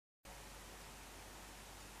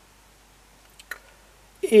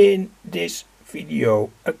in this video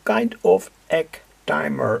a kind of egg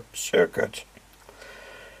timer circuit.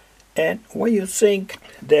 And when you think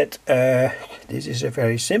that this is a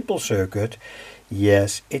very simple circuit,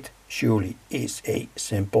 yes, it surely is a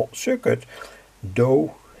simple circuit,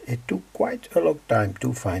 though it took quite a long time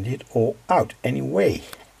to find it all out. Anyway,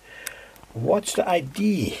 what's the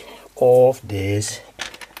idea of this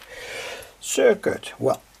circuit?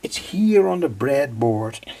 Well, it's here on the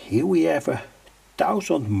breadboard. Here we have a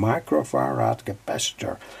 1000 microfarad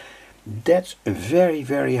capacitor. That's very,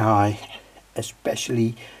 very high,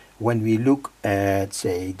 especially when we look at,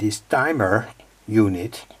 say, this timer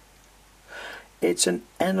unit. It's an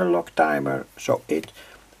analog timer, so it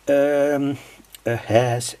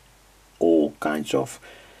has all kinds of,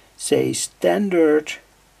 say, standard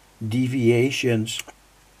deviations,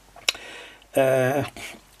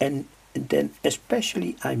 and then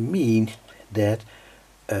especially I mean that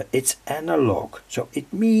it's analog. So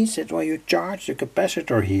it means that when you charge the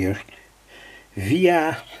capacitor here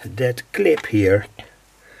via that clip here,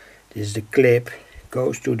 this is the clip,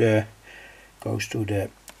 goes to the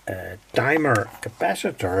timer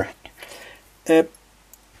capacitor,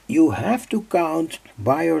 you have to count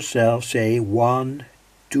by yourself, say 1,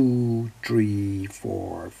 2, 3,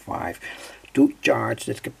 4, 5, to charge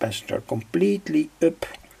that capacitor completely up,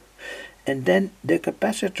 and then the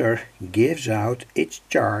capacitor gives out its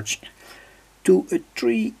charge to a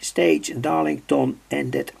 3-stage Darlington,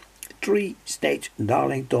 and that 3-stage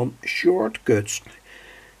Darlington shortcuts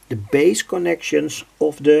the base connections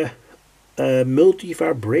of the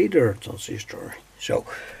multivibrator transistor. So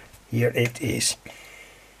here it is.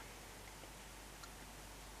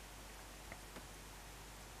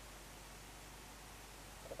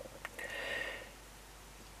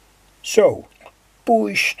 So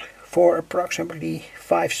push for approximately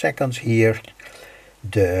 5 seconds here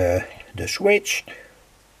the switch.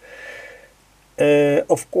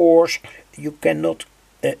 Of course, you cannot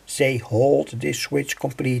say hold this switch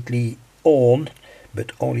completely on,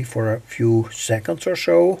 but only for a few seconds or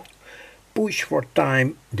so. Push for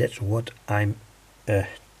time, that's what I'm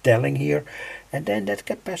telling here, and then that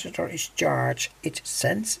capacitor is charged. It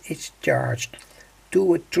sends its charge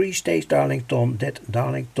to a 3-stage Darlington. That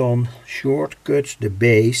Darlington shortcuts the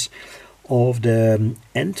base of the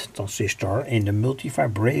end transistor in the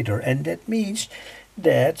multivibrator, and that means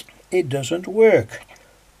that it doesn't work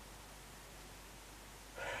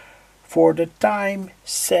for the time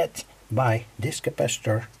set by this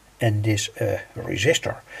capacitor and this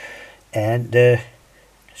resistor. And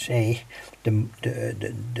say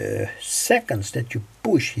the seconds that you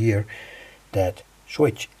push here that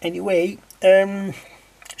switch. Anyway,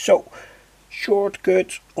 so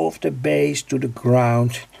shortcut of the base to the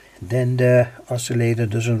ground, then the oscillator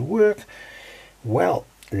doesn't work. Well,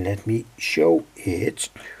 let me show it.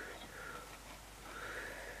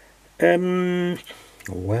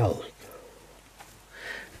 Well,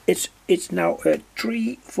 it's now a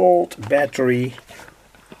 3-volt battery.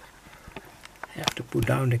 I have to put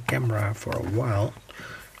down the camera for a while.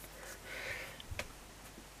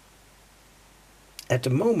 At the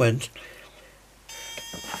moment,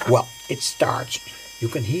 well, it starts. You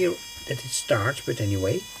can hear that it starts, but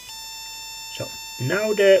anyway. So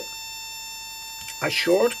now I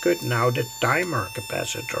shortcut now the timer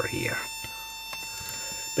capacitor here.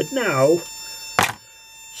 But now,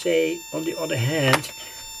 say on the other hand,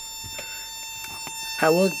 I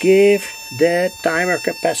will give the timer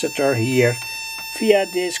capacitor here via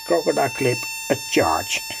this crocodile clip a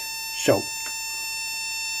charge. So,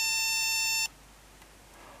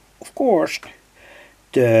 of course,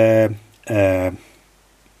 the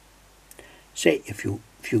say a few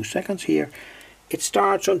seconds here, it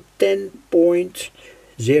starts on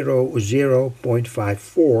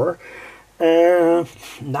 10.00.54.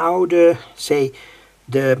 Now the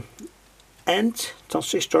end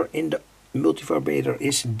transistor in the multivibrator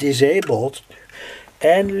is disabled,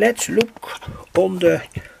 and let's look on the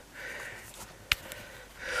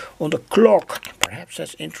clock. Perhaps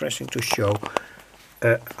that's interesting to show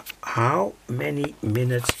how many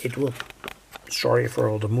minutes it will, sorry for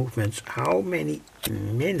all the movements, how many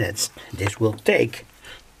minutes this will take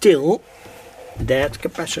till that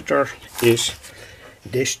capacitor is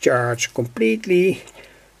discharged completely.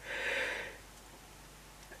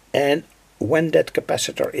 And when that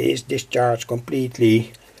capacitor is discharged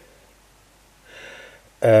completely,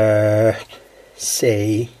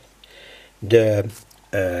 say the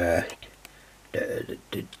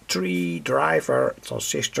 3 driver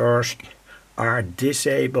transistors are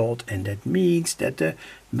disabled, and that means that the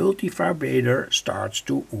multivibrator starts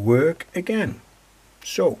to work again.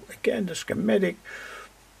 So again, the schematic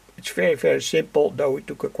It's very, very simple, though it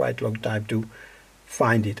took a quite long time to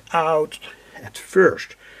find it out. At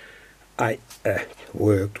first I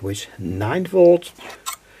worked with 9 volt,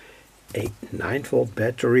 a 9 volt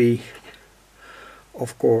battery.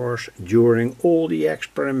 Of course, during all the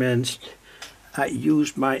experiments I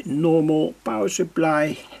used my normal power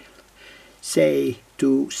supply, say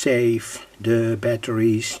to save the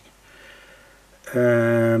batteries.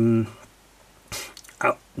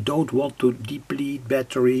 I don't want to deplete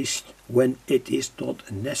batteries when it is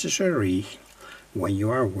not necessary when you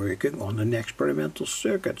are working on an experimental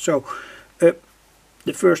circuit. So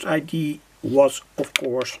the first idea was, of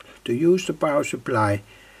course, to use the power supply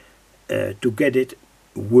to get it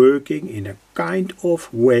working in a kind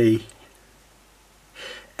of way,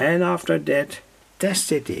 and after that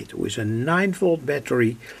tested it with a 9 volt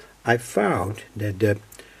battery. I found that the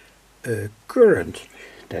current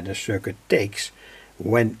that the circuit takes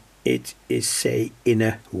when it is, say, in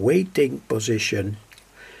a waiting position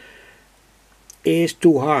is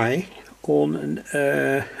too high on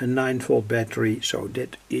a 9 volt battery, so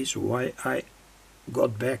that is why I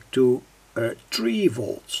got back to 3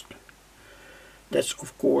 volts. That's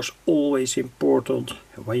of course always important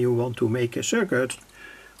when you want to make a circuit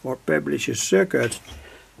or publish a circuit.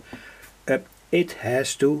 It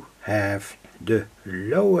has to have the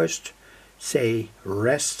lowest, say,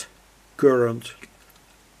 rest current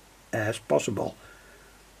as possible.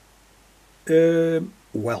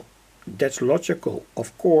 Well, that's logical,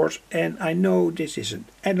 of course, and I know this is an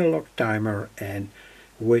analog timer, and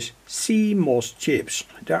with CMOS chips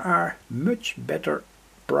there are much better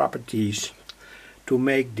properties to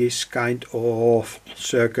make this kind of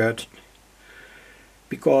circuit,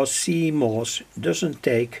 because CMOS doesn't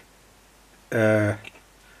take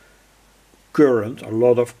current, a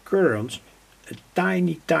lot of current, a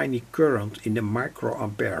tiny current in the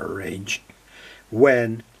microampere range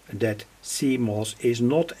when that CMOS is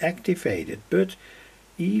not activated. But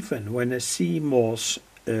even when a CMOS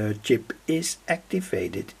chip is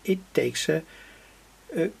activated, it takes a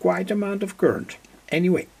quite amount of current.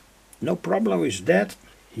 Anyway, no problem with that.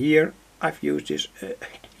 Here I've used this,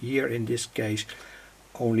 here in this case,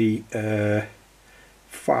 only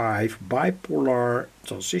 5 bipolar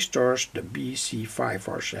transistors, the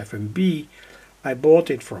BC5R7B. I bought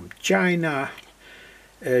it from China.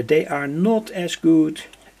 They are not as good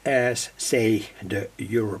as, say, the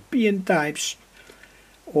European types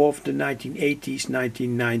of the 1980s,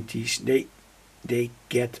 1990s. They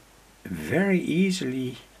get very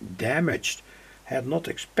easily damaged. Had not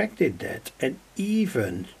expected that. And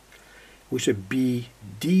even with a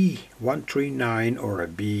BD139 or a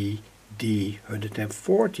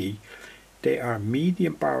BD140, they are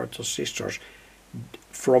medium power transistors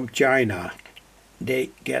from China. They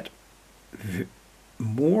get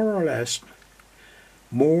more or less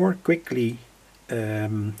more quickly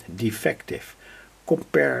defective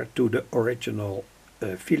compared to the original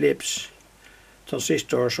Philips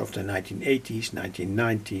transistors of the 1980s,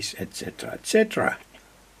 1990s, etc., etc.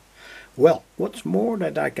 Well, what's more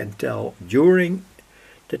that I can tell, during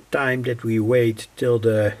the time that we wait till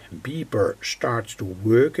the beeper starts to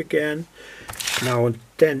work again, now on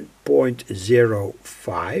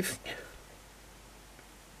 10.05,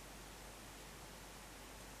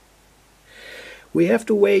 we have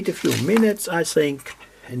to wait a few minutes, I think.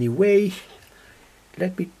 Anyway,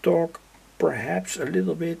 let me talk perhaps a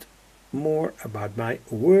little bit more about my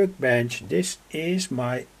workbench. This is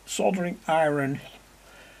my soldering iron.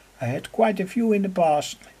 I had quite a few in the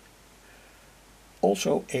past.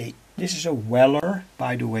 Also this is a Weller,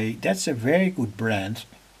 by the way. That's a very good brand.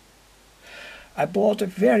 I bought a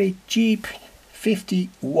very cheap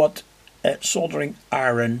 50-watt soldering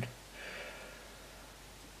iron.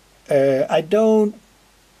 I don't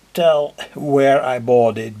tell where I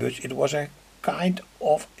bought it, but it was a kind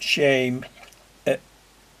of shame.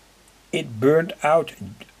 It burned out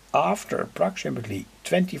after approximately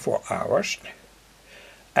 24 hours.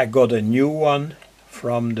 I got a new one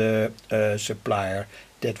from the supplier.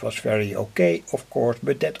 That was very okay, of course,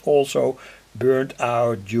 but that also burned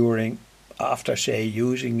out after, say,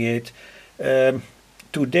 using it 2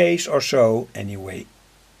 days or so anyway.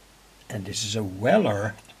 And this is a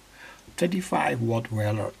Weller, 25-watt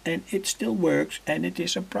Weller, and it still works, and it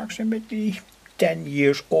is approximately 10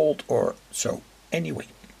 years old or so anyway.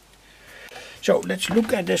 So let's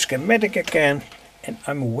look at the schematic again, and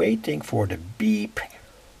I'm waiting for the beep.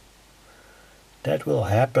 That will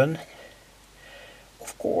happen.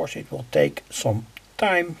 Of course, it will take some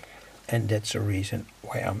time, and that's the reason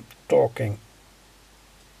why I'm talking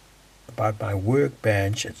about my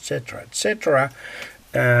workbench, etc., etc.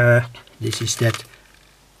 This is that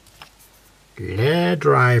LED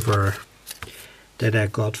driver that I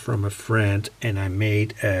got from a friend, and I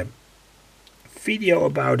made a video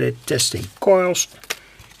about it, testing coils.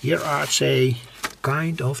 Here are, say,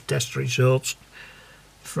 kind of test results.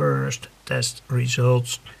 First test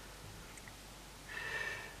results.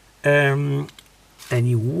 Anyway,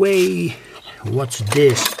 what's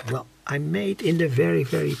this? Well, I made in the very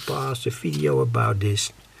past a video about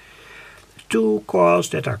this. Two coils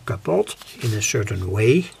that are coupled in a certain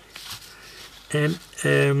way, and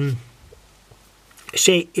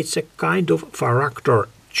say it's a kind of varactor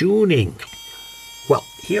tuning. Well,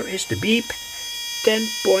 here is the beep,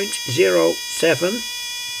 10.07.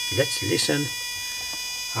 Let's listen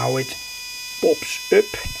how it pops up.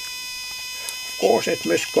 Of course, it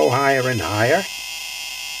must go higher and higher.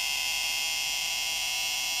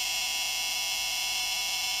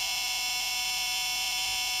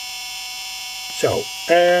 So,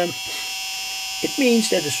 it means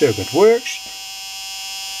that the circuit works.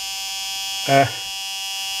 I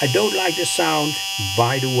don't like the sound,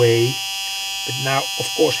 by the way, but now, of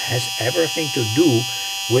course, has everything to do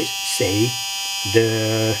with, say,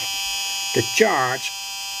 the charge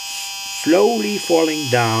slowly falling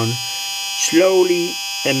down, slowly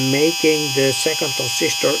making the second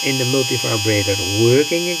transistor in the multivibrator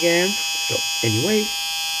working again. So, anyway,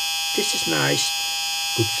 this is nice,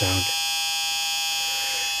 good sound.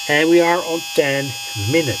 And we are on 10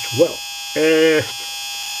 minutes. Well,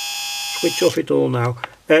 switch off it all now.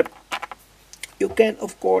 You can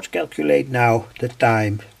of course calculate now the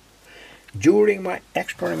time. During my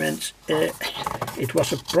experiments, it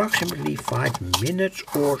was approximately 5 minutes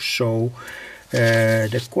or so.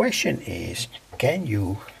 The question is, can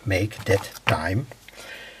you make that time,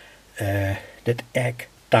 that egg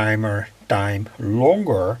timer time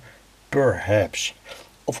longer? Perhaps.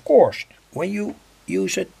 Of course, when you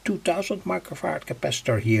use a 2000 microfarad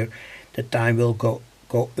capacitor here, the time will go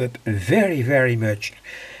up very much.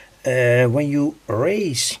 When you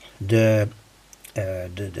raise the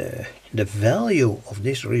value of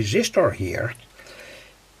this resistor here,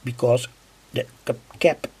 because the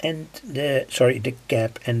cap and the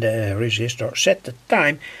resistor set the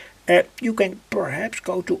time, you can perhaps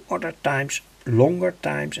go to other times, longer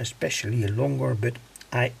times, especially longer. But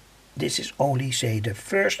this is only, say, the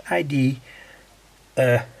first idea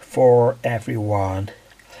for everyone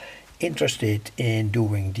interested in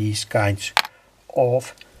doing these kinds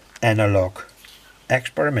of analog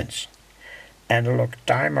experiments, analog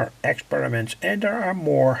timer experiments, and there are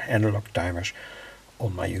more analog timers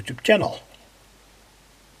on my YouTube channel.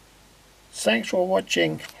 Thanks for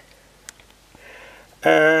watching.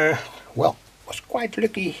 Well, was quite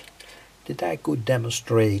lucky that I could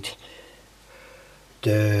demonstrate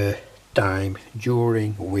the time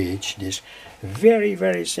during which this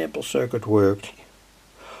very simple circuit worked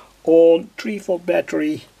on 3-volt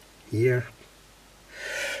battery. Here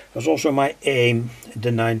was also my aim.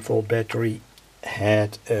 The 9-volt battery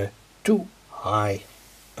had a too high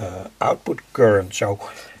output current, so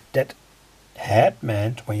that had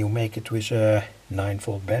meant, when you make it with a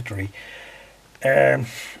 9-volt battery, a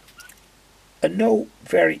no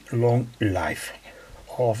very long life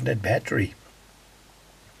of that battery.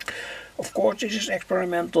 Of course, this is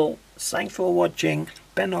experimental. Thanks for watching.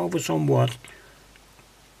 Pen over somewhat.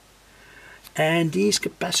 And these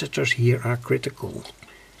capacitors here are critical.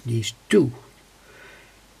 These two.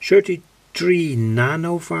 33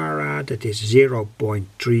 nanofarad, that is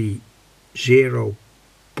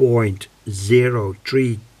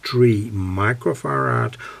 0.033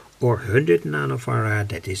 microfarad, or 100 nanofarad,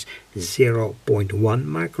 that is 0.1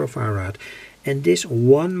 microfarad. And this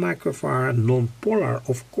 1 microfarad non-polar,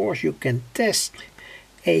 of course you can test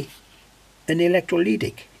an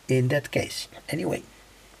electrolytic in that case. Anyway,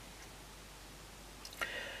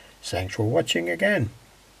 thanks for watching again.